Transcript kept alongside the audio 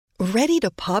Ready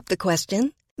to pop the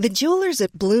question? The jewelers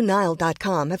at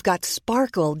BlueNile.com have got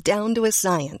sparkle down to a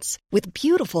science with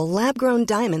beautiful lab-grown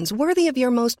diamonds worthy of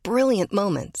your most brilliant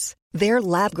moments. Their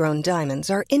lab-grown diamonds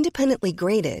are independently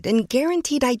graded and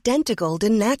guaranteed identical to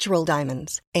natural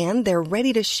diamonds, and they're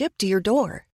ready to ship to your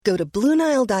door. Go to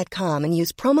BlueNile.com and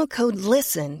use promo code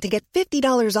LISTEN to get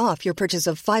 $50 off your purchase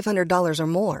of $500 or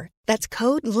more. That's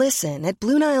code LISTEN at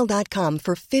BlueNile.com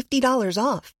for $50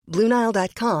 off.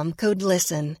 BlueNile.com, code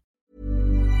LISTEN.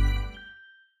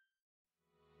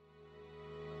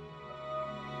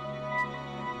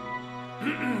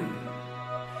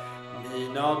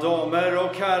 Mina damer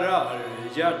och herrar,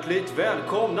 hjärtligt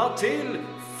välkomna till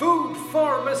Food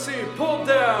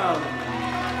Pharmacy-podden!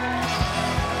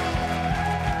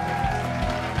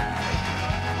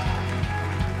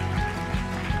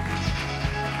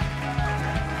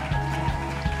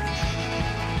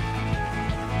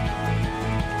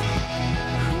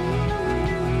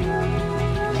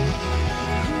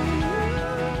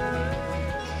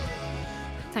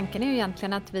 Tanken är ju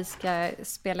egentligen att vi ska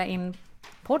spela in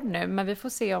podd nu, men vi får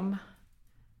se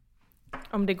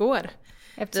om det går.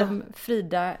 Eftersom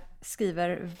Frida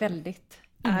skriver väldigt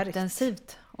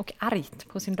intensivt och argt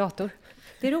på sin dator.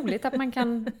 Det är roligt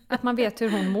att man vet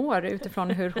hur hon mår utifrån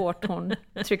hur hårt hon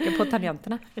trycker på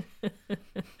tangenterna.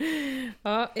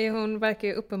 Ja, hon verkar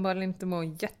ju uppenbarligen inte må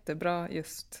jättebra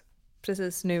just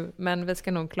precis nu, men vi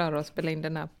ska nog klara oss att spela in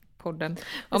den här podden.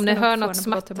 Om ni hör något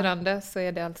smattrande så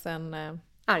är det alltså en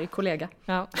arg kollega.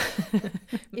 Ja.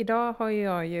 Idag har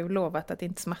jag ju lovat att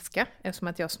inte smaska, eftersom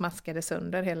att jag smaskade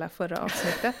sönder hela förra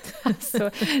avsnittet. Så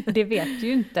det vet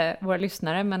ju inte våra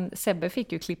lyssnare, men Sebbe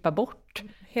fick ju klippa bort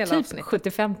hela typ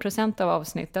avsnittet. 75% av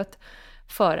avsnittet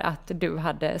för att du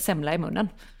hade semla i munnen.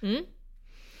 Mm.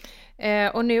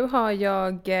 Och nu har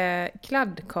jag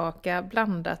kladdkaka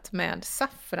blandat med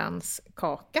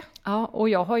saffranskaka. Ja, och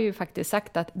jag har ju faktiskt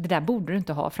sagt att det där borde du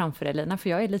inte ha framför dig, Lina, för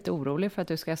jag är lite orolig för att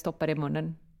du ska stoppa det i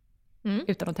munnen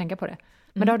utan att tänka på det.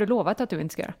 Men det har du lovat att du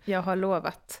inte ska göra. Jag har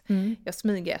lovat. Jag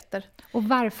smygäter. Och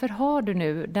varför har du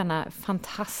nu denna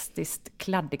fantastiskt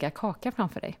kladdiga kaka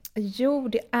framför dig? Jo,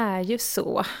 det är ju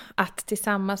så att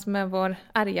tillsammans med vår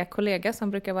arga kollega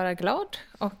som brukar vara glad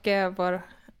och vår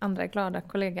andra glada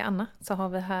kollega Anna, så har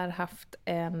vi här haft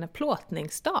en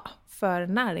plåtningsdag för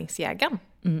näringsjägaren.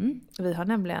 Vi har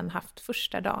nämligen haft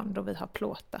första dagen då vi har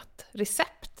plåtat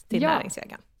recept till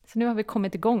näringsjägaren. Så nu har vi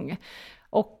kommit igång.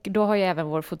 Och då har ju även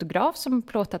vår fotograf som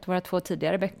plåtat våra 2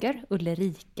 tidigare böcker,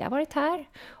 Ulrika, varit här.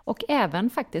 Och även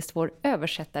faktiskt vår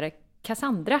översättare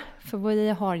Cassandra, för vi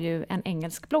har ju en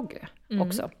engelsk blogg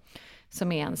också.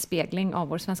 Som är en spegling av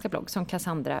vår svenska blogg som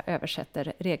Cassandra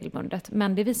översätter regelbundet.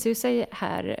 Men det visar ju sig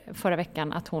här förra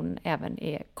veckan att hon även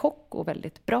är kock och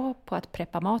väldigt bra på att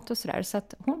preppa mat och sådär. Så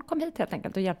att hon kom hit helt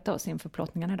enkelt och hjälpte oss inför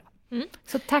plåtningen idag.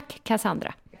 Så tack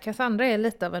Cassandra. Cassandra är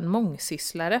lite av en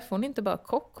mångsysslare, för hon är inte bara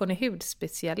kock, hon är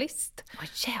hudspecialist.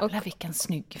 Jävlar vilken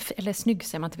snygg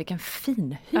säger man inte, vilken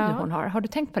fin hy hon har. Har du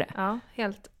tänkt på det? Ja,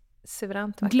 helt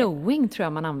suveränt. Glowing tror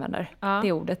jag man använder,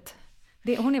 det ordet.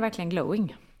 Hon är verkligen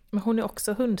glowing. Men hon är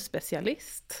också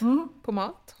hundspecialist på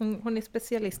mat. Hon är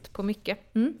specialist på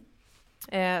mycket.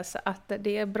 Så att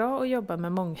det är bra att jobba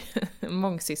med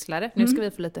mångsysslare. Nu ska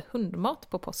vi få lite hundmat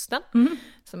på posten.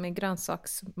 Som är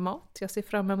grönsaksmat. Jag ser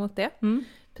fram emot det.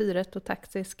 Pyret och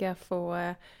Taxi ska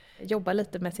få jobba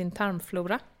lite med sin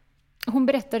tarmflora. Hon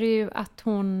berättade ju att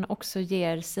hon också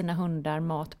ger sina hundar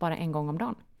mat bara en gång om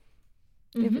dagen.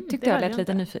 Det tyckte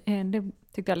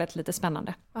jag lät lite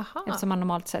spännande. Aha. Eftersom man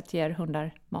normalt sett ger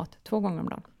hundar mat 2 gånger om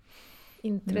dagen.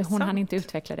 Intressant. Hon hann inte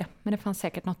utveckla det. Men det fanns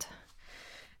säkert något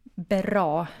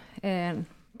bra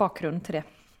bakgrund till det.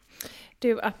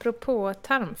 Du, apropå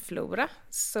tarmflora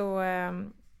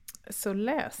så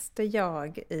läste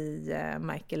jag i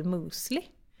Michael Mosley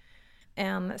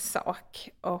en sak.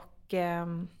 Och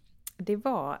det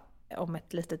var om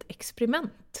ett litet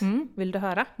experiment. Vill du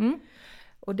höra?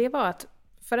 Och det var att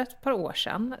för ett par år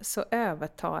sedan så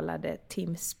övertalade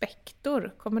Tim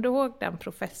Spector, kommer du ihåg den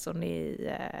professorn i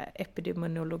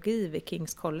epidemiologi vid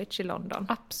King's College i London?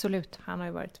 Absolut. Han har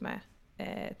ju varit med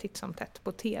titt som tätt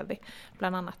på tv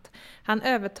bland annat. Han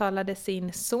övertalade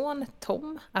sin son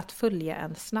Tom att följa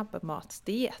en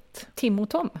snabbmatsdiet. Tim och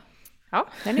Tom? Ja.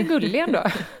 Den är gullig ändå.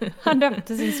 Han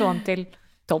döpte sin son till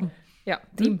Tom. Ja,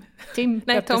 Tim. Tim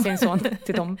döpte sin son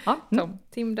till Tom. Ja. Tom.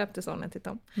 Tim döpte sonen till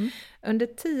Tom. Under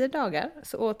 10 dagar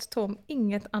så åt Tom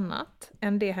inget annat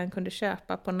än det han kunde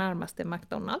köpa på närmaste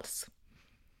McDonalds.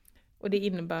 Och det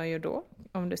innebär ju då,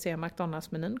 om du ser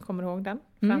McDonalds-menyn, kommer du ihåg den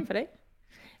framför dig?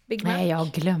 Big Mac. Nej, jag har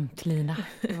glömt, Lina.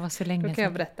 Det var så länge Då kan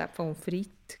jag sedan. berätta: pommes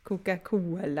frites,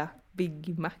 Coca-Cola,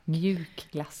 Big Mac,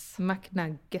 Mjukglass.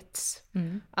 McNuggets,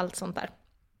 allt sånt där.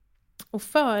 Och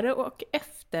före och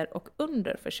efter och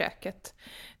under försöket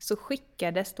så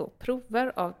skickades då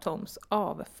prover av Toms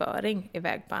avföring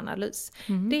iväg på analys.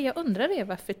 Det jag undrar är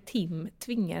varför Tim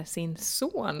tvingar sin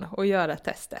son att göra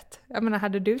testet. Jag menar,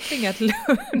 hade du tvingat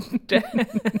Lund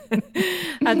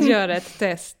att göra ett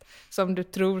test som du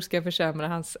tror ska försämra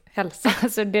hans hälsa?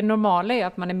 Alltså det normala är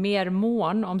att man är mer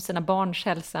mån om sina barns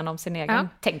hälsa än om sin egen,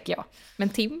 tänker jag. Men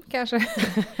Tim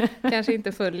kanske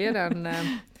inte följer den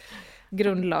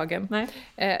grundlagen. Nej.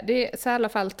 Det är så i alla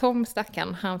fall Tom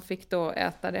stackaren, han fick då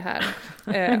äta det här.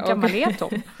 Hur gammal är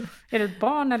Tom? Är det ett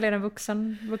barn eller är det en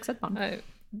vuxet barn?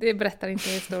 Det berättar inte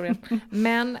historien.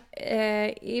 Men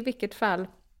i vilket fall,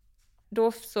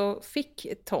 då så fick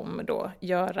Tom då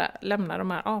lämna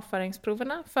de här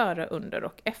avföringsproverna före, under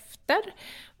och efter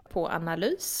på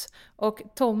analys. Och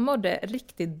Tom mådde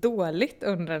riktigt dåligt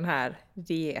under den här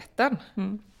dieten.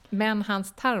 Men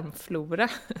hans tarmflora,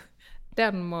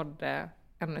 den mådde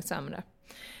ännu sämre.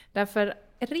 Därför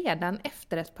redan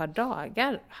efter ett par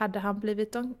dagar hade han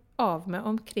blivit av med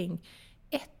omkring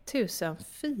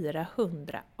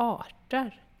 1400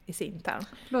 arter i sin tarm.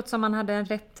 Det låter som man hade en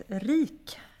rätt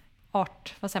rik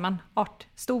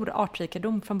stor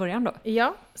artrikedom från början då.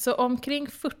 Ja, så omkring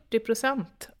 40%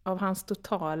 av hans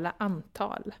totala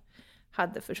antal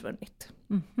hade försvunnit.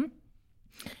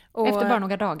 Och, efter bara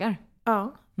några dagar?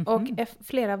 Ja, och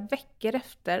flera veckor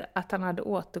efter att han hade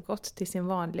återgått till sin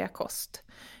vanliga kost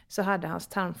så hade hans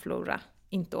tarmflora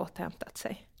inte återhämtat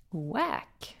sig.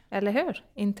 Wack! Eller hur?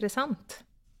 Intressant.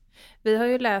 Vi har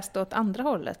ju läst åt andra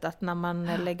hållet att när man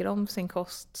lägger om sin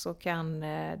kost så kan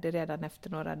det redan efter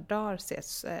några dagar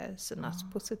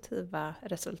synas positiva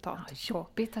resultat.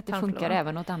 Jobbigt att det funkar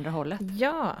även åt andra hållet.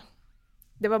 Ja,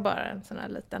 det var bara en sån här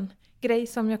liten grej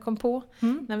som jag kom på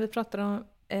när vi pratade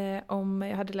om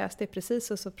jag hade läst det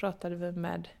precis, och så pratade vi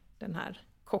med den här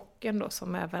kocken då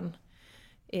som även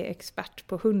är expert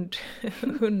på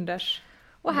hundars.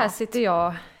 Och här sitter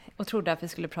jag och trodde att vi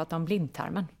skulle prata om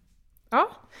blindtarmen.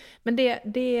 Ja, men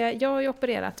jag har ju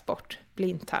opererat bort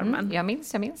blindtarmen. Jag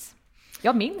minns.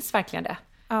 Jag minns verkligen det.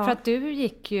 Ja. För att du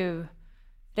gick ju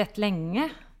rätt länge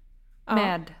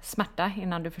med smärta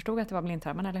innan du förstod att det var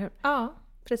blindtarmen, eller hur? Ja,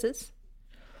 precis.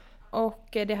 Och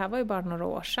det här var ju bara några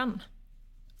år sedan.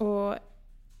 Och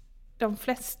de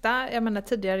flesta, jag menar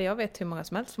tidigare, jag vet hur många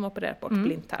som helst som har opererat bort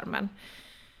blindtarmen.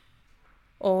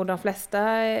 Och de flesta,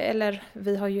 eller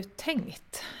vi har ju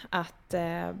tänkt att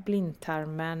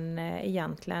blindtarmen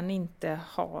egentligen inte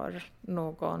har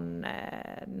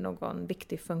någon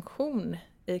viktig funktion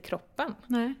i kroppen.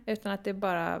 Nej. Utan att det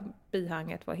bara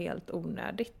bihanget var helt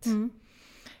onödigt.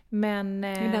 Men, det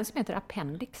är den som heter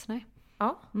appendix, nej?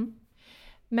 Ja.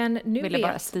 Men Ville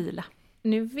bara stila.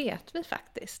 Nu vet vi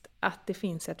faktiskt att det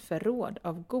finns ett förråd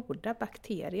av goda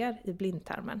bakterier i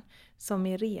blindtarmen som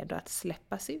är redo att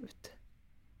släppas ut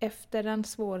efter en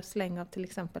svår släng av till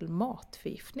exempel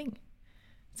matförgiftning.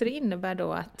 Så det innebär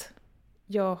då att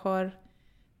jag har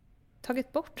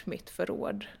tagit bort mitt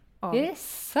förråd. Är det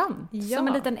sant? Ja. Som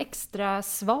en liten extra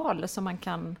sval som man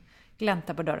kan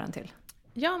glänta på dörren till.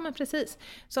 Ja, men precis.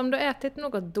 Så om du har ätit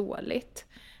något dåligt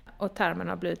och tarmen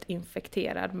har blivit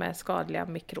infekterad med skadliga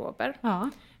mikrober,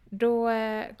 då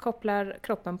kopplar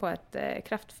kroppen på ett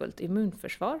kraftfullt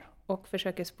immunförsvar och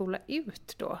försöker spola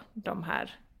ut då de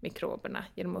här mikroberna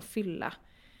genom att fylla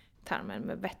tarmen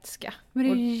med vätska. Men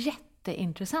det är ju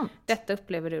jätteintressant. Detta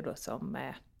upplever du då som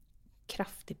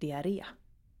kraftig diarré.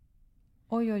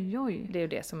 Oj. Det är ju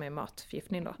det som är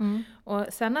matförgiftning då. Och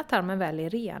sen när tarmen väl är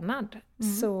renad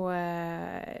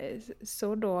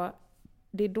så då,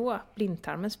 det är då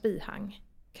blindtarmens bihang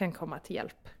kan komma till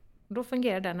hjälp. Då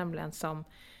fungerar det nämligen som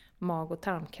mag- och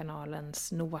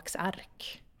tarmkanalens Noaks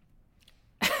ark.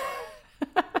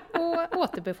 Och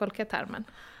återbefolkar tarmen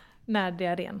när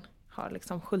diarrén har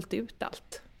liksom sköljt ut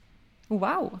allt.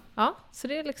 Wow! Ja, så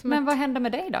det är liksom Men vad händer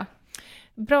med dig då?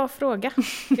 Bra fråga.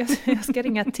 Jag ska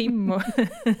ringa Tim och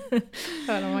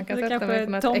höra om man kan sätta mig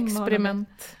på något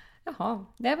experiment. Jaha,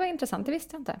 det var intressant, det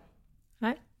visste jag inte.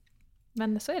 Nej,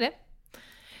 men så är det.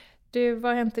 Du,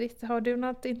 vad händer ditt? Har du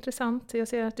något intressant? Jag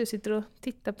ser att du sitter och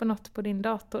tittar på något på din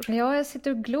dator. Ja, jag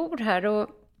sitter och glor här och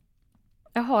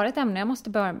jag har ett ämne. Jag måste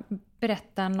bara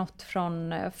berätta något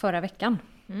från förra veckan.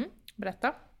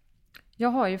 Berätta. Jag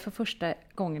har ju för första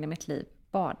gången i mitt liv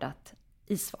badat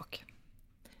isvak.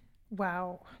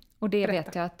 Wow. Och det Berätta.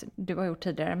 vet jag att du har gjort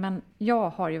tidigare. Men jag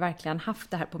har ju verkligen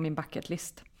haft det här på min bucket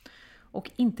list.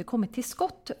 Och inte kommit till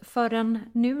skott förrän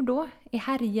nu då i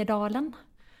Härjedalen.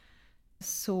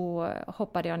 så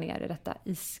hoppade jag ner i detta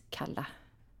iskalla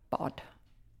bad.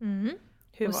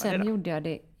 Hur och var sen det då? gjorde jag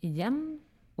det igen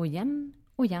och igen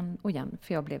och igen och igen.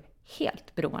 För jag blev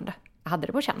helt beroende. Jag hade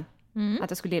det på känn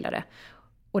att jag skulle gilla det.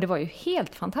 Och det var ju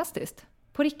helt fantastiskt.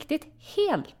 På riktigt,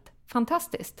 helt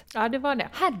fantastiskt. Ja, det var det.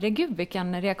 Herregud,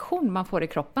 vilken reaktion man får i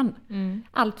kroppen.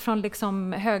 Allt från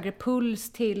liksom högre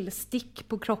puls till stick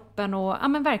på kroppen.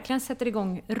 Och men verkligen sätter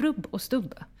igång rubb och stubb.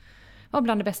 Det var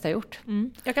bland det bästa jag gjort.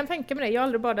 Jag kan tänka mig det. Jag har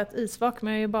aldrig badat isvak,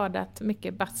 men jag har ju badat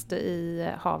mycket bastu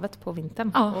i havet på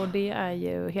vintern. Ja. Och det är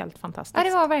ju helt fantastiskt. Ja,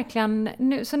 det var verkligen...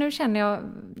 Så nu känner jag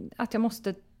att jag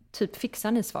måste typ fixa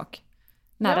en isvak.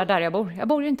 Nära där jag bor. Jag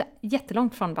bor ju inte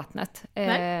jättelångt från vattnet.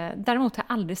 Däremot har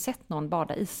jag aldrig sett någon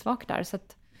bada isvak där. Så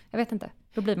att, jag vet inte.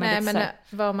 Då blir man lite men såhär.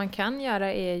 vad man kan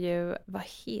göra är ju... Vad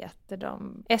heter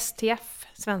de? STF,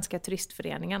 Svenska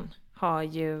turistföreningen, har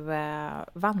ju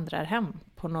vandrarhem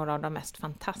på några av de mest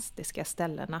fantastiska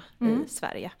ställena i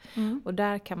Sverige. Och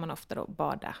där kan man ofta då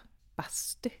bada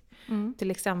bastu.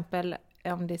 Till exempel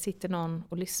om det sitter någon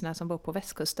och lyssnar som bor på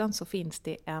västkusten, så finns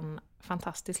det en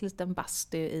fantastisk liten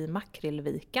bastu i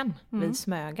Makrillviken vid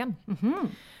Smögen.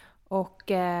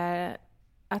 Och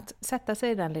att sätta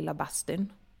sig i den lilla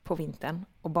bastun på vintern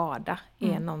och bada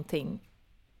är någonting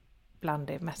bland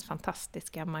det mest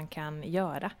fantastiska man kan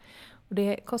göra. Och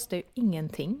det kostar ju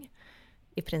ingenting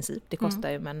i princip. Det kostar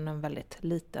ju men en väldigt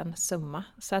liten summa.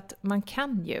 Så att man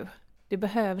kan ju, det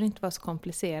behöver inte vara så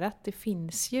komplicerat. Det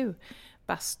finns ju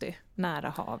bastu nära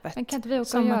havet. Men kan inte vi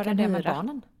också göra det med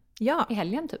barnen? Ja. I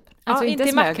helgen typ? Alltså inte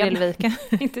i Makrillviken.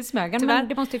 Inte i Smögen, men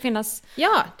det måste ju finnas.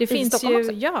 Ja, det finns ju.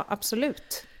 Också. Ja,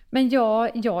 absolut. Men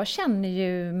jag känner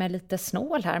ju mig lite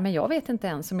snål här, men jag vet inte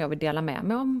ens om jag vill dela med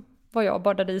mig om vad jag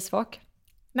badade isvak.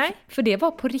 Nej. För det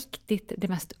var på riktigt det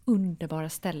mest underbara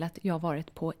stället jag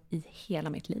varit på i hela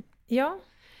mitt liv. Ja,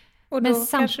 och då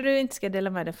kanske du inte ska dela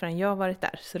med dig förrän jag har varit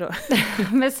där. Så då.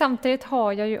 Men samtidigt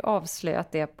har jag ju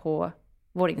avslöjat det på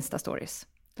vår Insta-stories.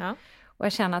 Ja. Och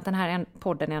jag känner att den här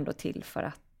podden är ändå till för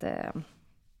att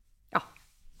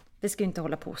vi ska ju inte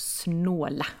hålla på och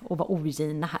snåla och vara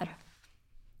ogina här.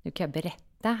 Nu kan jag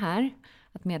berätta här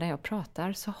att medan jag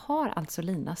pratar så har alltså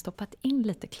Lina stoppat in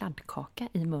lite kladdkaka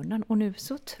i munnen. Och nu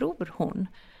så tror hon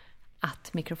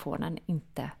att mikrofonen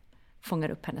inte fångar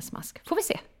upp hennes mask. Får vi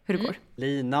se hur det går.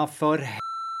 Lina för...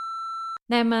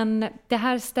 Nej, men det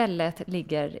här stället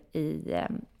ligger i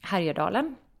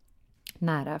Härjedalen.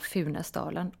 Nära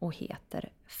Funäsdalen och heter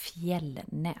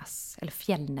Fjällnäs. Eller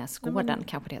Fjällnäsgården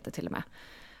kanske det heter till och med.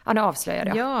 Ja, nu avslöjar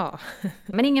jag. Ja.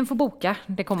 Men ingen får boka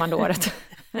det kommande året.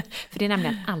 För det är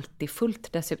nämligen alltid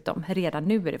fullt dessutom. Redan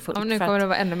nu är det fullt. Ja, nu kommer det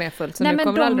vara ännu mer fullt. Så nej, nu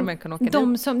kommer du aldrig mer kunna åka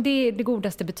dit. Det är det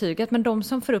godaste betyget. Men de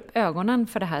som får upp ögonen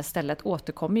för det här stället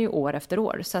återkommer ju år efter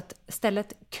år. Så att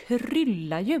stället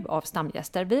kryllar ju av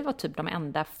stamgäster. Vi var typ de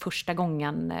enda första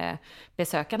gången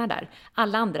besökarna där.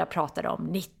 Alla andra pratade om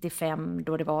 95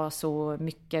 då det var så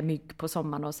mycket mygg på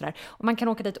sommaren och sådär. Och man kan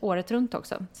åka dit året runt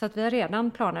också. Så att vi har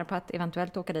redan planer på att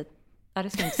eventuellt åka dit. Ja, det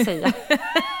ska jag inte säga.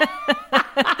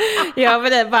 Ja,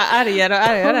 men det är bara argare och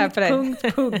argare här på dig.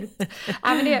 Punkt.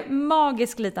 Ja, men det är en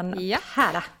magisk liten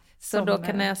pärla. Så då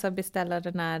kan jag alltså beställa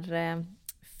den här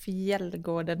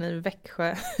fjällgården i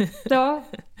Växjö. Ja.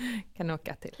 Kan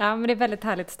åka till. Ja, men det är ett väldigt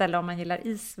härligt ställe om man gillar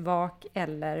isvak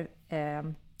eller...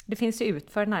 det finns ju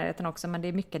utför närheten också, men det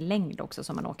är mycket längd också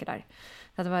som man åker där.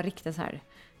 Så det var riktigt så här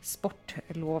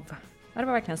sportlov. Ja, det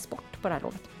var verkligen sport på det här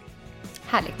lovet.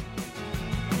 Härligt.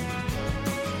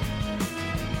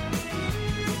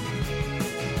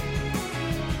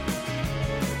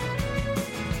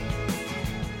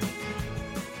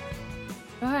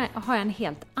 Då har jag en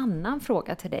helt annan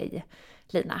fråga till dig,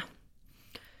 Lina.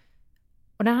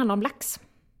 Och den handlar om lax.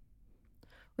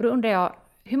 Och då undrar jag,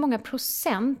 hur många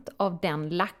procent av den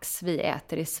lax vi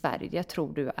äter i Sverige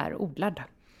tror du är odlad?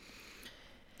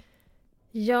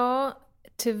 Ja,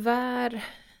 tyvärr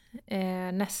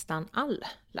nästan all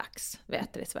lax vi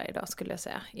äter i Sverige idag skulle jag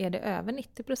säga. Är det över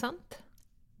 90%?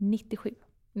 97.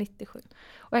 97.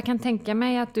 Och jag kan tänka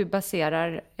mig att du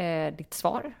baserar ditt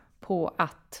svar på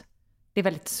att det är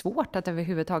väldigt svårt att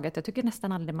överhuvudtaget, jag tycker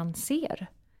nästan aldrig man ser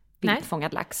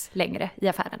vildfångad lax längre i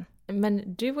affären.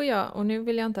 Men du och jag, och nu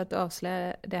vill jag inte att du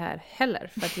avslöjar det här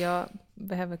heller, för att jag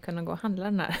behöver kunna gå och handla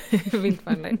den här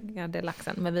vildfångade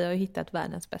laxen. Men vi har ju hittat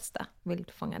världens bästa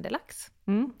vildfångade lax.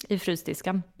 I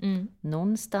frysdisken.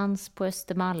 Någonstans på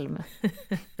Östermalm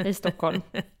i Stockholm.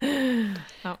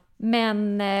 Ja.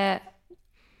 Men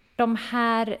de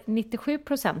här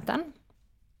 97%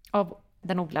 av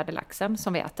den odlade laxen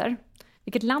som vi äter,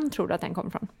 vilket land tror du att den kommer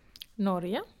från?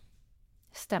 Norge.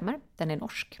 Stämmer, den är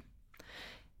norsk.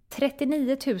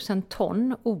 39 000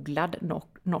 ton odlad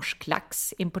norsk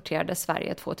lax importerade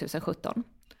Sverige 2017.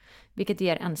 Vilket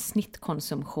ger en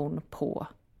snittkonsumtion på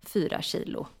 4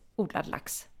 kilo odlad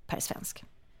lax per svensk.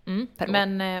 Per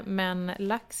år. Men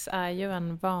lax är ju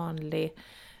en vanlig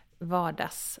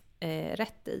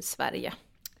vardagsrätt i Sverige.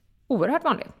 Oerhört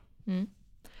vanlig.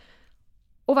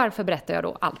 Och varför berättar jag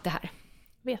då allt det här?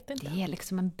 Vet inte. Det är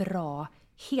liksom en bra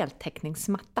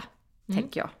heltäckningsmatta,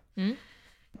 tänker jag.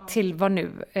 Till vad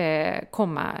nu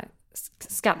komma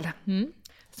skall.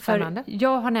 Spännande. För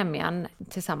jag har nämligen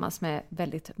tillsammans med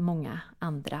väldigt många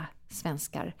andra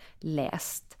svenskar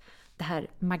läst det här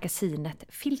magasinet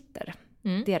Filter.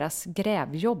 Deras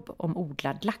grävjobb om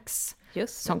odlad lax.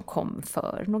 Som kom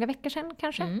för några veckor sedan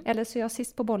kanske. Eller så är jag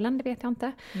sist på bollen, det vet jag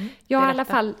inte. Jag har i alla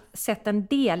fall sett den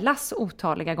delas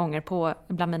otaliga gånger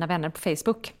bland mina vänner på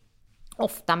Facebook.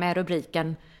 Ofta med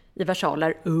rubriken i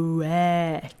versaler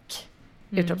OÄK.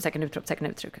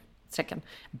 Utropstecken.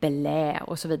 Blä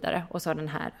och så vidare. Och så har den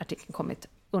här artikeln kommit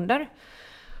under.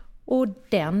 Och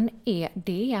det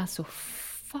är alltså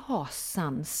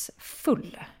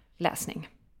fasansfull läsning.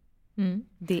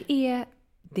 Det är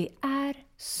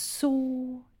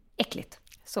så äckligt.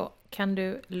 Så, kan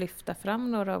du lyfta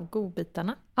fram några av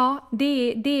godbitarna? Ja,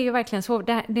 det är ju verkligen så.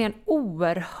 Det är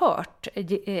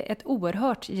ett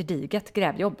oerhört gediget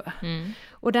grävjobb.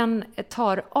 Och den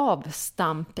tar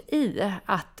avstamp i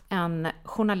att en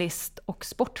journalist och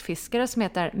sportfiskare som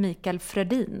heter Mikael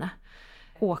Fredin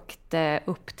åkte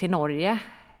upp till Norge.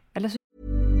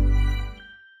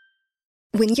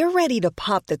 When you're ready to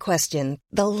pop the question,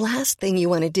 the last thing you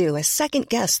want to do is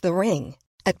second-guess the ring.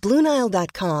 At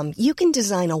BlueNile.com, you can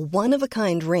design a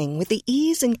one-of-a-kind ring with the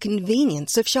ease and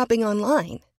convenience of shopping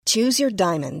online. Choose your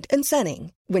diamond and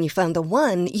setting. When you find the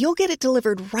one, you'll get it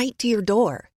delivered right to your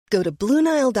door. Go to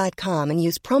BlueNile.com and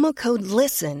use promo code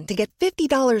LISTEN to get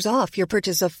 $50 off your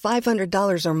purchase of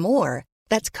 $500 or more.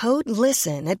 That's code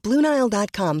LISTEN at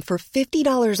BlueNile.com for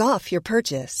 $50 off your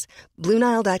purchase.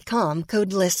 BlueNile.com,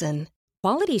 code LISTEN.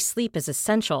 Quality sleep is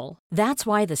essential. That's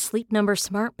why the Sleep Number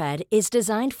Smart Bed is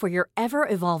designed for your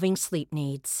ever-evolving sleep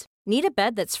needs. Need a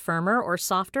bed that's firmer or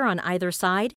softer on either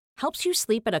side? Helps you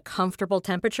sleep at a comfortable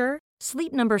temperature?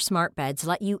 Sleep Number Smart Beds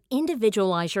let you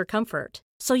individualize your comfort,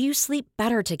 so you sleep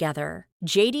better together.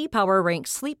 JD Power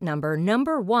ranks Sleep Number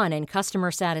 #1 in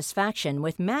customer satisfaction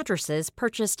with mattresses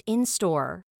purchased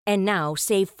in-store. And now,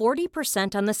 save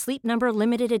 40% on the Sleep Number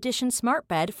Limited Edition Smart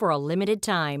Bed for a limited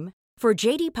time. For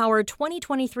JD Power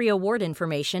 2023 award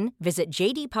information, visit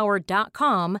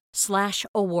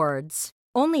jdpower.com/awards.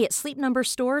 Only at Sleep Number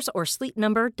stores or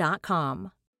sleepnumber.com.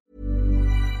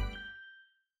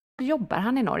 Jobbar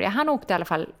han i Norge? Han åkte i alla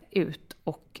fall ut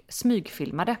och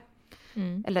smygfilmade.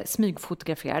 Eller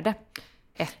smygfotograferade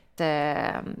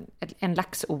en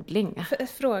laxodling.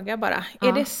 Fråga bara. Ja.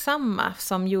 Är det samma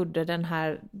som gjorde den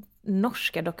här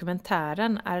norska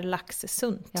dokumentären Är lax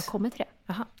sunt? Jag kommer till det.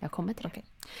 Aha. Jag kommer till det. Okay.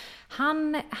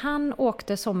 Han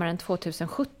åkte sommaren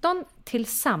 2017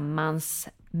 tillsammans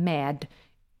med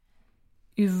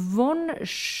Yvonne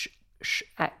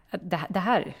det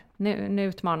här, nu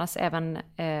utmanas även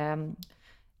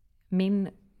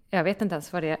jag vet inte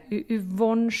ens vad det är,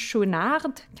 Yvonne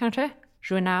Chouinard kanske?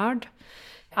 Chouinard.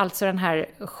 Alltså den här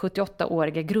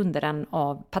 78-åriga grundaren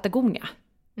av Patagonia.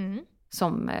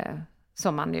 Som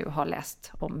man nu har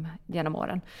läst om genom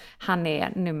åren. Han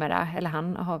är numera, eller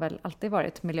han har väl alltid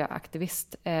varit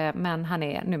miljöaktivist, men han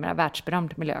är numera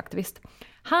världsberömd miljöaktivist.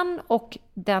 Han och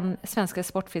den svenska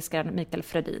sportfiskaren Mikael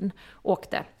Fredin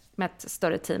åkte med ett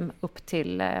större team upp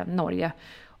till Norge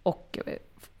och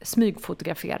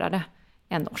smygfotograferade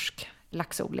en norsk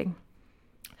laxodling.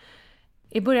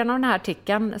 I början av den här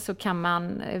artikeln så kan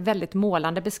man väldigt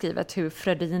målande beskriva hur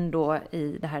Fredin då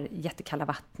i det här jättekalla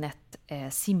vattnet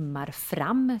simmar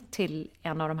fram till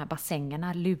en av de här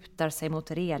bassängerna, lutar sig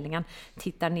mot relingen,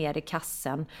 tittar ner i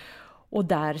kassen och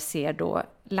där ser då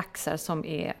laxar som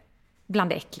är bland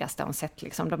det äckligaste han sett.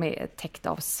 Liksom. De är täckta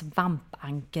av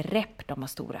svampangrepp, de har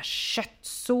stora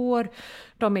köttsår,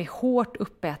 de är hårt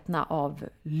uppätna av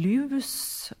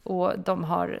lus och de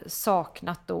har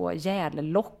saknat då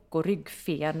gällock och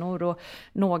ryggfenor och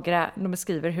de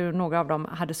beskriver hur några av dem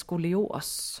hade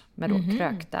skolios med då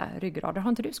krökta ryggrader. Har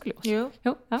inte du skolios? Jo.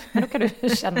 Ja, men då kan du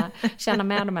känna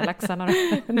med de här laxarna.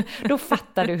 Då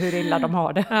fattar du hur illa de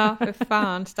har det. Ja, för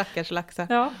fan, stackars laxar.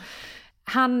 Ja.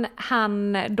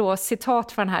 Han då,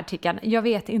 citat från den här artikeln: jag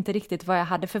vet inte riktigt vad jag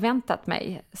hade förväntat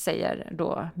mig, säger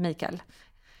då Mikael.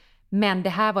 Men det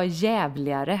här var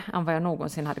jävligare än vad jag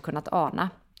någonsin hade kunnat ana.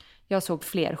 Jag såg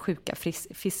fler sjuka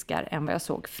fiskar än vad jag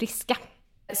såg friska.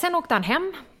 Sen åkte han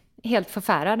hem, helt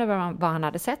förfärad över vad han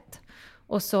hade sett.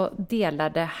 Och så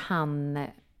delade han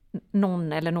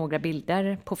någon eller några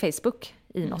bilder på Facebook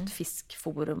i något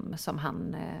fiskforum som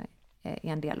han är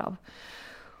en del av.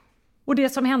 Och det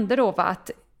som hände då var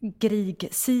att Grieg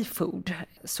Seafood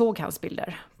såg hans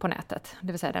bilder på nätet,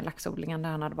 det vill säga den laxodlingen där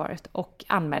han hade varit, och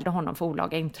anmälde honom för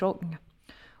olaga intrång.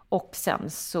 Och sen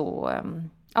så,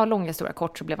 lång historia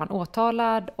kort, så blev han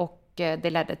åtalad och det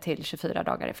ledde till 24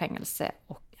 dagar i fängelse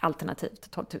och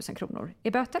alternativt 12 000 kronor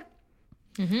i böter.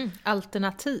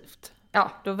 Alternativt?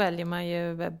 Ja. Då väljer man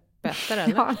ju böter,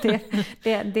 eller?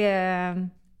 Ja, det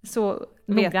så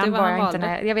noggrann var jag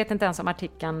inte. Jag vet inte ens om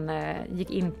artikeln gick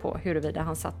in på huruvida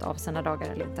han satt av sina dagar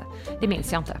eller inte. Det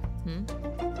minns jag inte.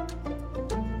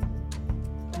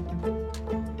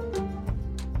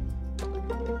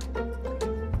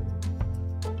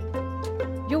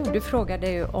 Jo, du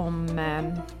frågade ju om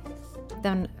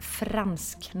den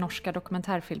fransk-norska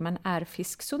dokumentärfilmen Är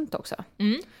fisk sunt också.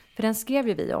 För den skrev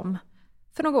ju vi om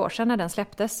för några år sedan när den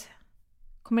släpptes.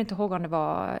 Kommer inte ihåg om det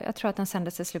var, jag tror att den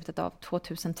sändes i slutet av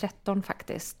 2013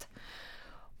 faktiskt.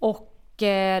 Och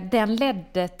den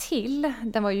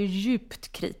var ju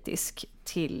djupt kritisk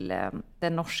till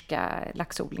den norska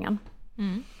laxodlingen.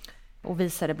 Och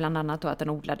visade bland annat då att den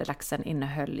odlade laxen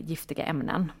innehöll giftiga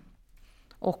ämnen.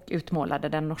 Och utmålade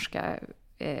den norska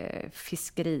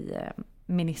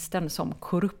fiskeriministern som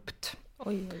korrupt.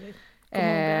 Oj.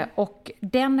 Och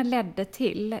den ledde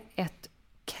till ett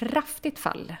kraftigt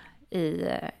fall i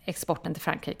exporten till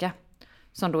Frankrike,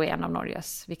 som då är en av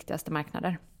Norges viktigaste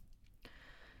marknader.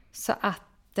 Så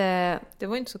att det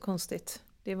var inte så konstigt.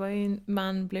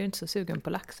 Man blev inte så sugen på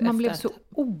lax. Man blev så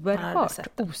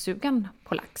oerhört osugen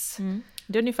på lax.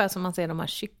 Det är ungefär som man ser de här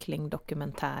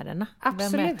kycklingdokumentärerna.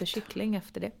 Absolut. Vem äter kyckling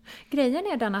efter det? Grejen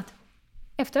är den att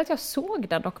efter att jag såg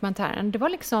den dokumentären, det var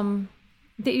liksom,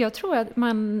 jag tror att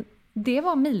det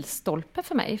var milstolpe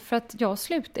för mig, för att jag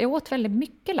åt väldigt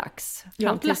mycket lax.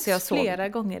 Jag åt lax flera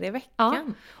gånger i veckan. Ja,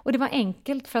 och det var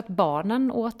enkelt för att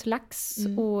barnen åt lax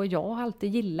och jag har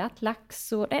alltid gillat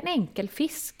lax, och det är en enkel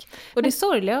fisk. Och det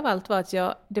sorgliga av allt var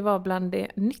att det var bland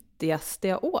det nyttigaste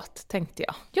jag åt, tänkte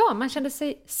jag. Ja, man kände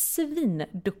sig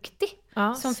svinduktig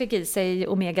som fick i sig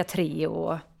omega-3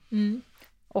 och...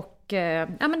 Och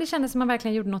men det kändes som man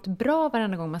verkligen gjorde något bra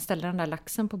varenda gång man ställde den där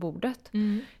laxen på bordet.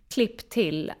 Klipp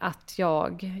till att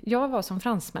jag var som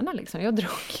fransmännen liksom. Jag drog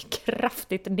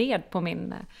kraftigt ned på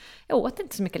jag åt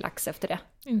inte så mycket lax efter det.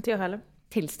 Inte jag heller.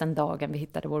 Tills den dagen vi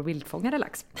hittade vår vildfångade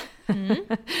lax.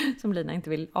 Som Lina inte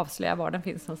vill avslöja var den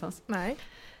finns någonstans. Nej.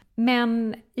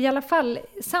 Men i alla fall,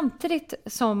 samtidigt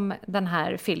som den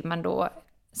här filmen då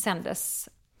sändes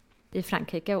i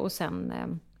Frankrike och sen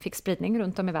fick spridning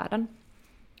runt om i världen,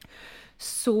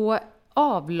 så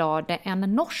avlade en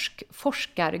norsk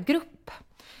forskargrupp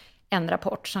en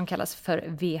rapport som kallas för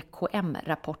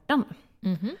VKM-rapporten.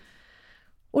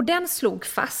 Och den slog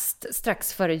fast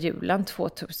strax före julen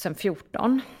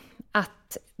 2014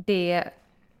 att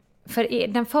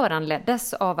den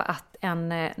föranleddes av att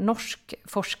en norsk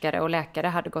forskare och läkare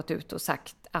hade gått ut och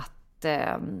sagt att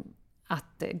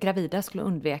gravida skulle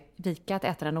undvika att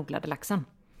äta den odlade laxen.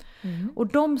 Och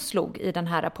de slog i den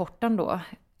här rapporten då,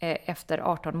 efter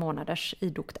 18 månaders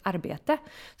idogt arbete,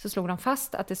 så slog de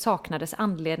fast att det saknades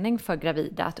anledning för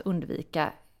gravida att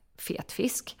undvika fet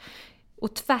fisk.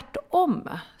 Och tvärtom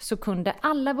så kunde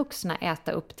alla vuxna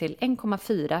äta upp till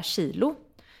 1,4 kilo,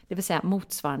 det vill säga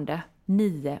motsvarande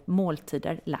 9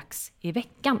 måltider lax i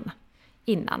veckan,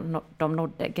 innan de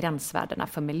nådde gränsvärdena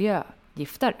för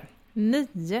miljögifter.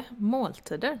 9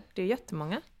 måltider, det är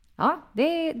jättemånga. Ja,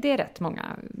 det är rätt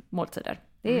många måltider.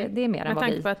 Det är mer än vad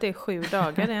vi... Med tanke på att det är 7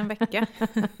 dagar i en vecka.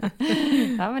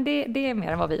 Ja, men det är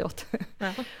mer än vad vi åt.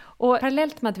 Ja. Och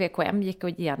parallellt med att VKM gick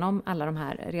igenom alla de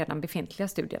här redan befintliga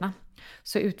studierna,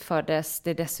 så utfördes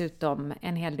det dessutom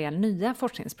en hel del nya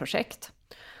forskningsprojekt.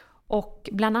 Och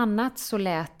bland annat så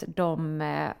lät de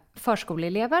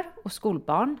förskoleelever och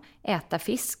skolbarn äta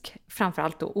fisk,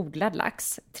 framförallt då odlad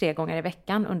lax, 3 gånger i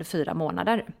veckan under 4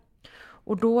 månader.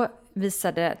 Och då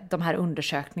visade de här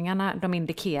undersökningarna, de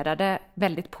indikerade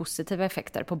väldigt positiva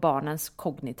effekter på barnens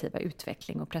kognitiva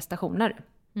utveckling och prestationer.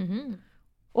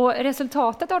 Och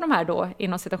resultatet av de här då,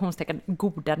 inom citationstecken,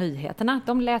 goda nyheterna,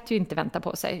 de lät ju inte vänta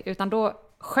på sig, utan då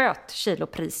sköt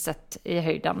kilopriset i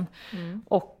höjden.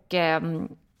 Och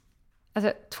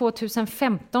alltså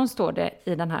 2015 står det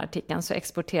i den här artikeln, så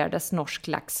exporterades norsk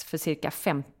lax för cirka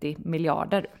 50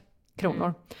 miljarder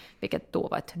kronor, vilket då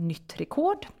var ett nytt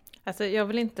rekord. Alltså jag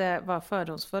vill inte vara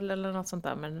fördomsfull eller något sånt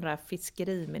där, men den där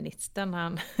fiskeriministern,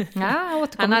 han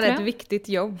hade ett viktigt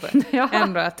jobb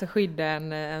ändå att skydda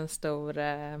en stor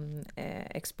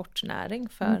exportnäring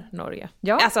för Norge.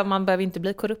 Ja. Alltså man behöver inte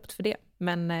bli korrupt för det,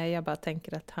 men jag bara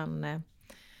tänker att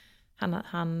han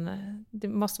det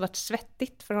måste varit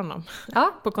svettigt för honom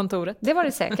Ja, på kontoret. det var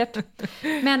det säkert.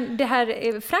 Men det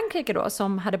här Frankrike då,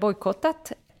 som hade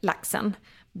bojkottat laxen,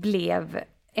 blev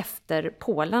efter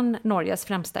Polen Norges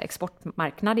främsta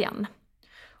exportmarknad igen.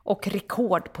 Och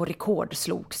rekord på rekord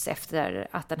slogs efter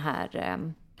att den här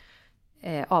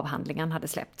avhandlingen hade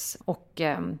släppts. Och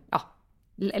den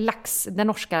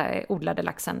norska odlade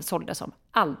laxen såldes som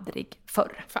aldrig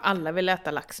förr. För alla vill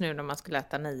äta lax nu när man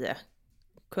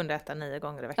kunde äta 9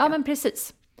 gånger i veckan. Ja, men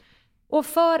precis. Och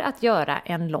för att göra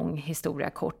en lång historia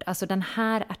kort, alltså den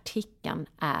här artikeln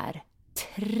är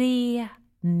 3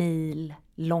 mil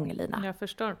lång, Lina. Jag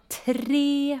förstår.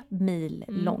 3 mil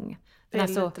lång. Det är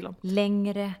alltså lite långt.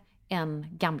 längre än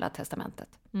Gamla testamentet.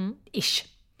 Ish.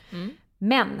 Mm.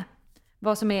 Men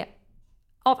vad som är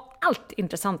av allt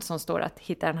intressant som står att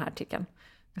hitta den här artikeln,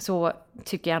 så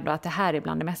tycker jag ändå att det här är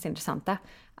bland det mest intressanta.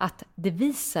 Att det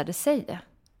visade sig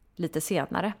lite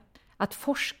senare att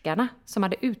forskarna som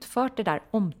hade utfört det där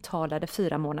omtalade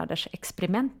 4 månaders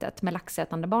experimentet med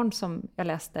laxätande barn som jag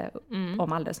läste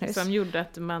om alldeles nyss. Som gjorde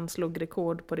att man slog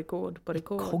rekord på rekord på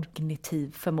rekord.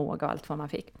 Kognitiv förmåga och allt vad man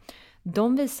fick.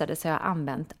 De visade sig ha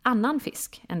använt annan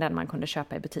fisk än den man kunde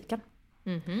köpa i butiken.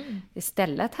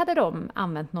 Istället hade de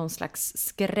använt någon slags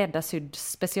skräddarsydd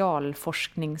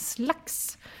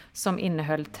specialforskningslax som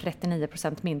innehöll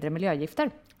 39% mindre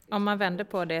miljögifter. Om man vänder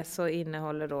på det så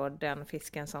innehåller då den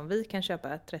fisken som vi kan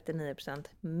köpa 39%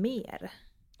 mer.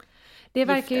 Det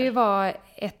verkar ju vara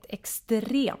ett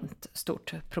extremt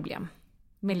stort problem,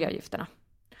 miljögifterna.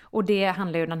 Och det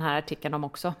handlar ju den här artikeln om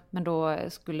också. Men då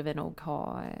skulle vi nog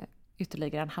ha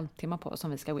ytterligare en halvtimme på oss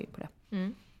om vi ska gå in på det.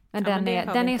 Men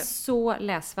den är så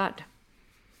läsvärd.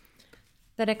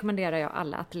 Det rekommenderar jag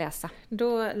alla att läsa.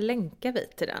 Då länkar vi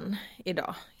till den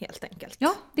idag helt enkelt.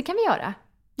 Ja, det kan vi göra.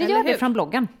 Vi Eller gör det hur? från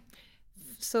bloggen.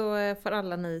 Så för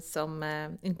alla ni som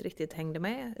inte riktigt hängde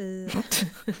med i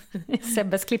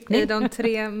Sebbes klippning. i de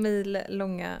 3 mil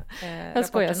långa Jag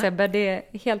skojar rapporterna. Sebbe, det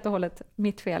är helt och hållet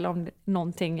mitt fel om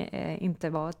någonting inte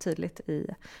var tydligt i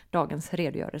dagens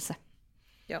redogörelse.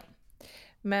 Ja.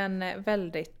 Men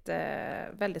väldigt,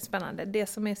 väldigt spännande. Det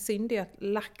som är synd är att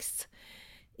lax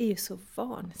är ju så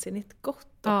vansinnigt gott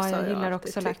också. Ja, jag gillar alltid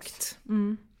också tyckt. lax.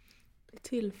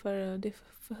 Det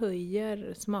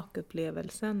förhöjer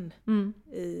smakupplevelsen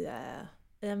i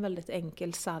en väldigt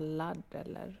enkel sallad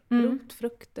eller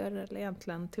rotfrukter eller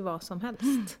egentligen till vad som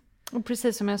helst. Och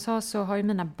precis som jag sa så har ju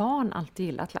mina barn alltid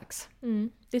gillat lax.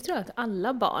 Det tror jag att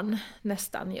alla barn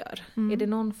nästan gör. Är det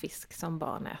någon fisk som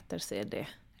barn äter så är det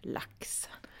lax.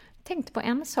 Tänkte på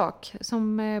en sak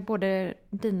som både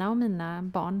dina och mina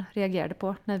barn reagerade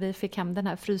på när vi fick hem den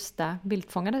här frysta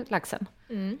viltfångade laxen.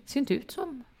 Ser inte ut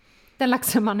som den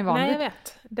laxen man är van vid. Nej, jag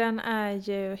vet. Den är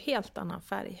ju helt annan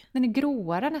färg. Den är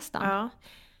gråare nästan. Ja.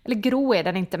 Eller grå är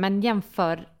den inte, men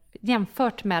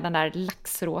jämfört med den där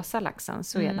laxrosa laxen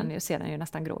så är ser den ju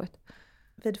nästan grå ut.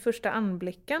 Vid första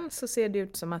anblicken så ser det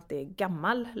ut som att det är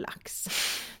gammal lax.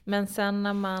 Men sen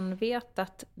när man vet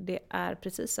att det är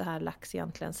precis så här lax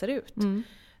egentligen ser ut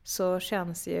så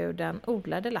känns ju den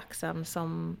odlade laxen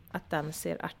som att den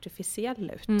ser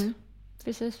artificiell ut.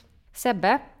 Precis.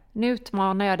 Sebbe, nu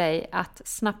utmanar jag dig att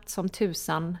snabbt som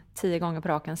tusan 10 gånger på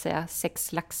raken säga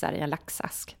 6 laxar i en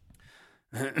laxask.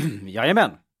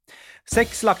 Jajamän.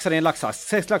 6 laxar i en laxask.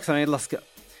 6 laxar i en laxask.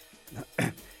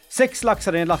 6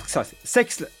 laxar i en laxask.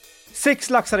 6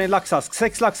 laxar i en laxask.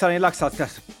 6 laxar i en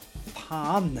laxask.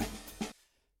 Fan.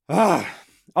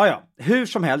 Ja, hur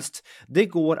som helst, det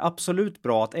går absolut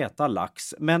bra att äta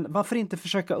lax, men varför inte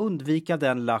försöka undvika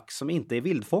den lax som inte är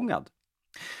vildfångad?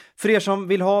 För er som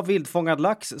vill ha vildfångad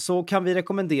lax så kan vi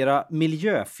rekommendera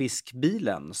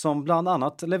Miljöfiskbilen som bland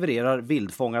annat levererar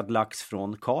vildfångad lax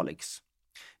från Kalix.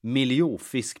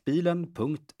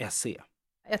 Miljöfiskbilen.se.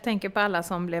 Jag tänker på alla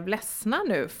som blev ledsna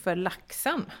nu för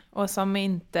laxen och som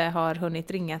inte har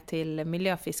hunnit ringa till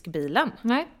Miljöfiskbilen.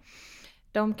 Nej.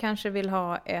 De kanske vill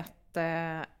ha ett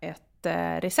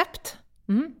recept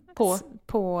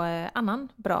på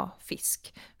annan bra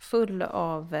fisk full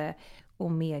av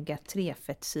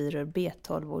omega-3-fettsyror,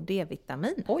 B12 och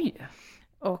D-vitamin. Oj!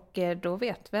 Och då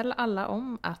vet väl alla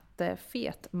om att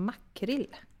fet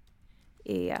makrill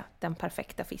är den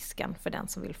perfekta fisken för den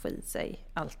som vill få i sig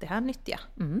allt det här nyttiga.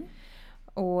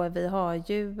 Och vi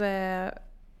har ju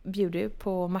bjuder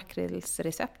på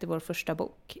makrillsrecept i vår första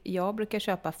bok. Jag brukar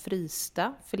köpa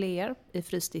frysta filéer i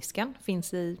frysdisken.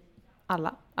 Finns i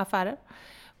alla affärer.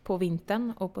 På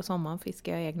vintern och på sommaren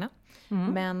fiskar jag egna.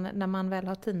 Men när man väl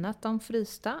har tinat de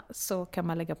frysta så kan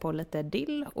man lägga på lite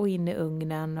dill och in i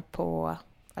ugnen på,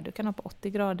 du kan ha på 80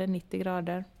 grader, 90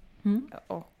 grader.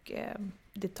 Och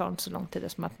det tar inte så lång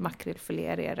tid som att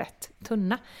makrillfiléer är rätt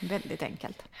tunna. Väldigt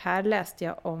enkelt. Här läste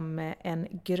jag om en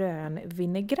grön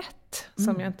vinägrett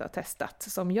som jag inte har testat.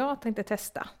 Som jag tänkte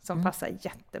testa. Som passar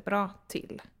jättebra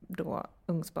till då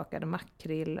ugnsbakade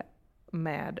makrill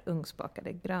med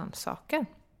ugnsbakade grönsaker.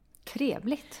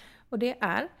 Trevligt. Och det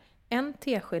är en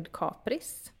tesked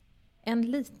kapris, en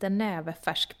liten näve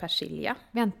färsk persilja.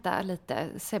 Vänta lite,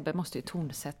 Sebbe måste ju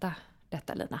tonsätta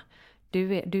detta, Lina.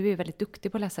 Du är väldigt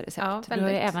duktig på att läsa recept. Ja, du har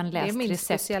ju även läst det är min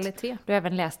recept. specialitet. Du har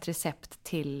även läst recept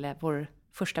till vår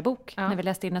första bok. Ja. När vi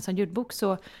läste in en sån ljudbok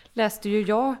så läste ju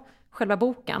jag själva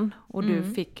boken och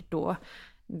du fick då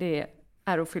det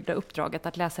ärofyllda uppdraget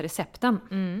att läsa recepten.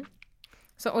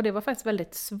 Så, och det var faktiskt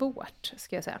väldigt svårt,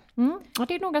 ska jag säga. Och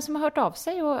det är några som har hört av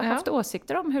sig och haft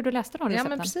åsikter om hur du läste de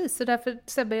recepten. Ja, men precis. Så därför,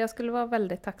 Sebbe, jag skulle vara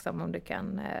väldigt tacksam om du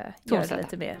kan göra det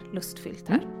lite mer lustfyllt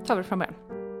här. Tar vi från början.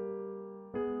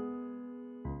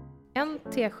 En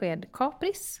tesked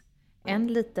kapris, en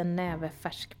liten näve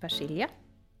färsk persilja,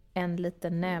 en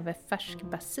liten näve färsk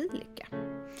basilika,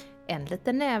 en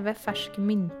liten näve färsk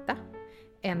mynta,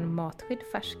 en matsked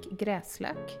färsk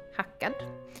gräslök hackad,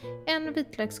 en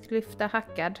vitlöksklyfta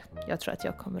hackad, jag tror att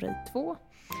jag kommer i 2,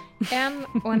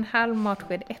 1,5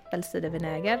 matsked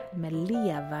äppelcidervinäger med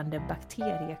levande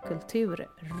bakteriekultur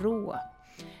rå,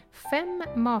 5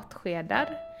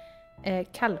 matskedar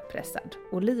kallpressad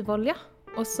olivolja.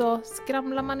 Och så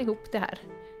skramlar man ihop det här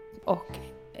och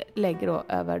lägger då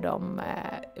över de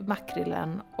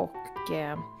makrillen och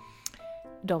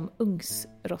de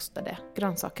ugnsrostade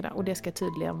grönsakerna. Och det ska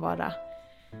tydligen vara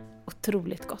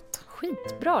otroligt gott.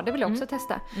 Skitbra, det vill jag också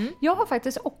testa. Jag har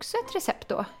faktiskt också ett recept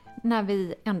då, när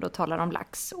vi ändå talar om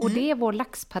lax. Och det är vår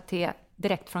laxpaté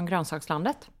direkt från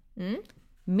grönsakslandet.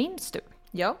 Minns du?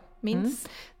 Ja, minns.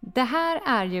 Det här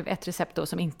är ju ett recept då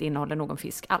som inte innehåller någon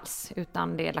fisk alls,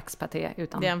 utan det är laxpaté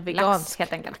utan det är en vegansk lax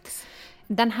helt enkelt. Lax.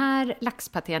 Den här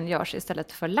laxpatén görs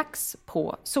istället för lax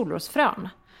på solrosfrön.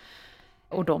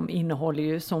 Och de innehåller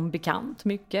ju som bekant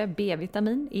mycket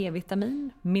B-vitamin,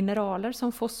 E-vitamin, mineraler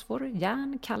som fosfor,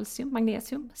 järn, kalcium,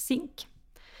 magnesium, zink.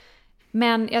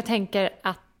 Men jag tänker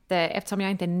att eftersom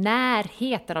jag inte är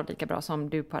närheten av lika bra som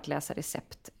du på att läsa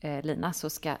recept, Lina, så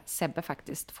ska Sebbe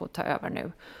faktiskt få ta över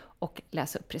nu och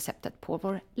läsa upp receptet på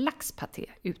vår laxpaté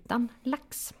utan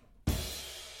lax.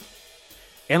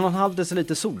 1,5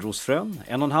 deciliter solrosfrön,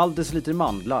 1,5 deciliter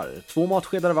mandlar, 2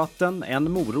 matskedar vatten, 1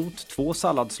 morot, 2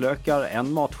 salladslökar, 1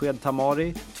 matsked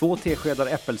tamari, 2 teskedar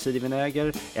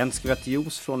äppelcidervinäger, 1 skvätt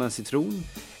juice från en citron,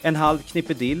 1/2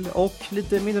 knippe dill och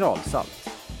lite mineralsalt.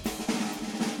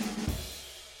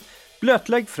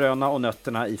 Blötlägg fröna och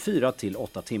nötterna i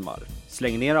 4-8 timmar.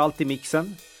 Släng ner allt i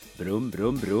mixen. Brum,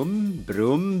 brum, brum,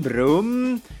 brum,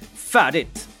 brum.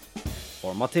 Färdigt!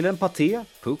 Forma till en paté,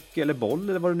 puck eller boll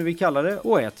eller vad du nu vill kalla det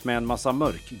och ät med en massa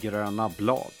mörkgröna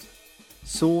blad.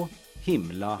 Så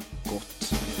himla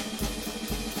gott!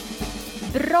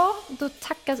 Bra, då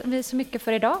tackar vi så mycket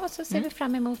för idag och så ser vi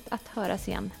fram emot att höras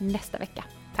igen nästa vecka.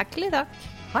 Tack Lida!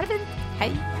 Ha det fint!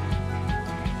 Hej!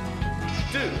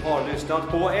 Du har lyssnat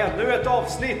på ännu ett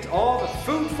avsnitt av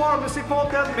Food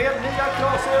Pharmacy-podden med Mia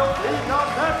Klase och Lina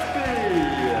Närtby.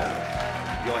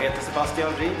 Jag heter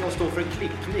Sebastian Ring och står för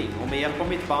klippning och med hjälp av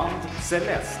mitt band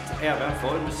Celeste även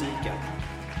för musiken.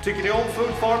 Tycker ni om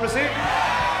Food Pharmacy?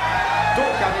 Då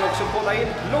kan ni också kolla in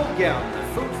bloggen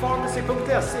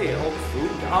foodpharmacy.se och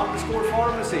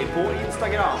food_pharmacy på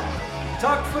Instagram.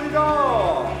 Tack för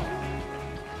idag!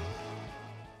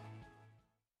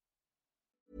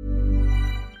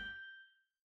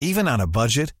 Even on a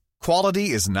budget,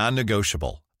 quality is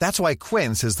non-negotiable. That's why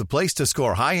Quince is the place to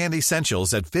score high-end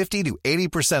essentials at 50 to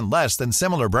 80% less than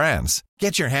similar brands.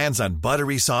 Get your hands on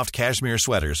buttery soft cashmere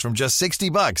sweaters from just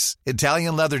 $60,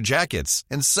 Italian leather jackets,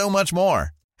 and so much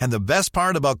more. And the best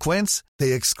part about Quince,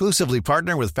 they exclusively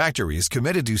partner with factories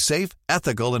committed to safe,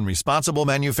 ethical, and responsible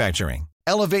manufacturing.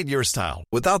 Elevate your style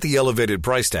without the elevated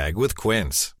price tag with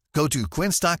Quince. Go to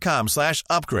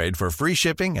quince.com/upgrade for free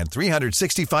shipping and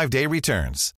 365-day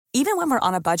returns. Even when we're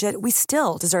on a budget, we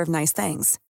still deserve nice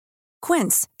things.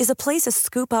 Quince is a place to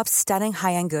scoop up stunning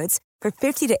high-end goods for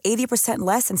 50 to 80%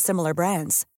 less than similar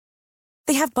brands.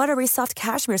 They have buttery soft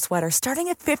cashmere sweaters starting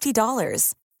at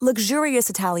 $50, luxurious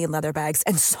Italian leather bags,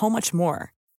 and so much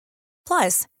more.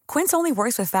 Plus, Quince only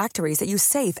works with factories that use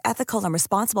safe, ethical, and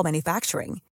responsible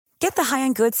manufacturing. Get the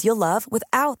high-end goods you'll love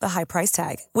without the high price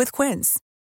tag with Quince.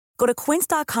 Go to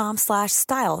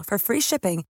quince.com/style for free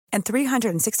shipping and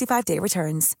 365-day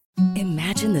returns.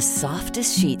 Imagine the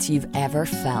softest sheets you've ever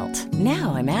felt.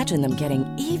 Now imagine them getting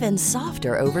even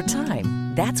softer over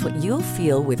time. That's what you'll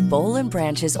feel with Boll &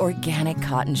 Branch's organic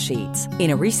cotton sheets.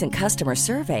 In a recent customer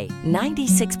survey,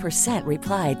 96%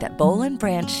 replied that Boll &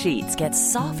 Branch sheets get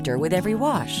softer with every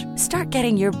wash. Start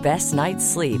getting your best night's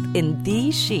sleep in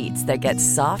these sheets that get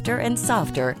softer and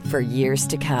softer for years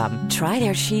to come. Try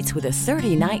their sheets with a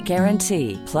 30-night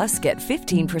guarantee. Plus, get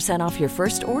 15% off your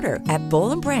first order at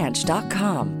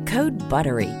bollandbranch.com. Code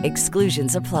BUTTERY.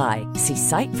 Exclusions apply. See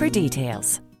site for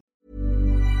details.